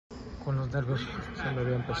con los nervios, se me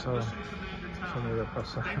había empezado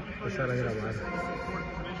empezar a grabar.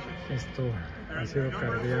 Esto ha sido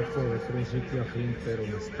cardíaco de principio a fin, pero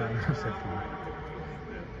estamos aquí.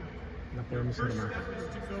 La podemos armar.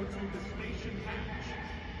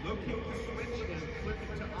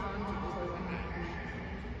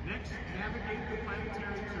 Next, navigate the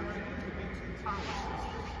planetary terrain to get to the power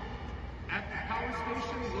station. At the power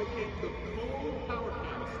station, locate the full power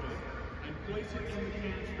canister and place it in the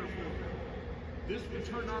canister holder. This will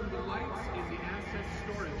turn on the lights in the asset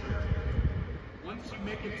storage area. Once you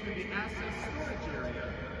make it to the asset storage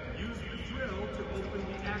area, use the drill to open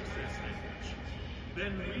the access hatch.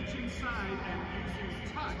 Then reach inside and using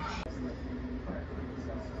touch.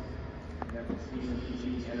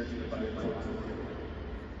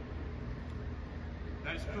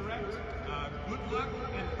 That is correct. Good luck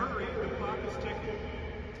and hurry, the clock is ticking.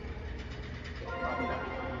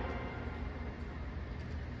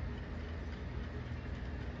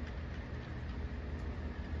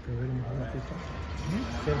 ¿Te doy una noticia? Sí,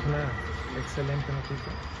 es una excelente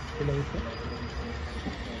noticia. ¿Qué lo viste?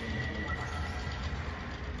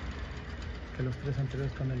 ¿Que los 3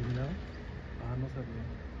 anteriores están eliminados? Ah, no sabía.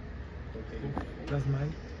 Plasma,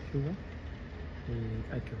 Hugo y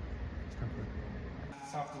IQ están fuera.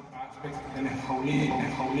 And a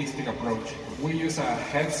holistic approach. We use a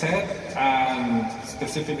headset and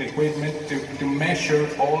specific equipment to measure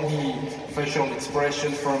all the facial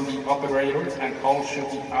expressions from the operators and also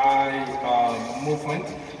the eye movement,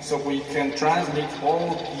 so we can transmit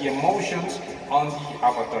all the emotions on the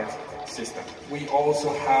avatar system. We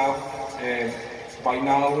also have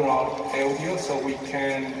binaural audio, so we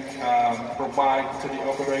can provide to the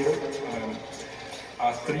operator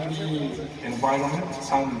a 3D environment,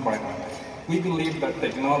 sound environment. We believe that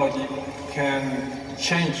technology can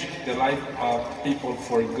change the life of people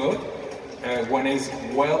for good when it's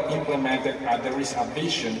well implemented and there is a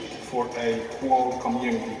vision for a whole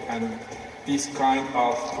community. And this kind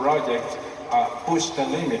of project push the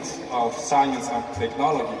limits of science and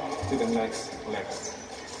technology to the next level.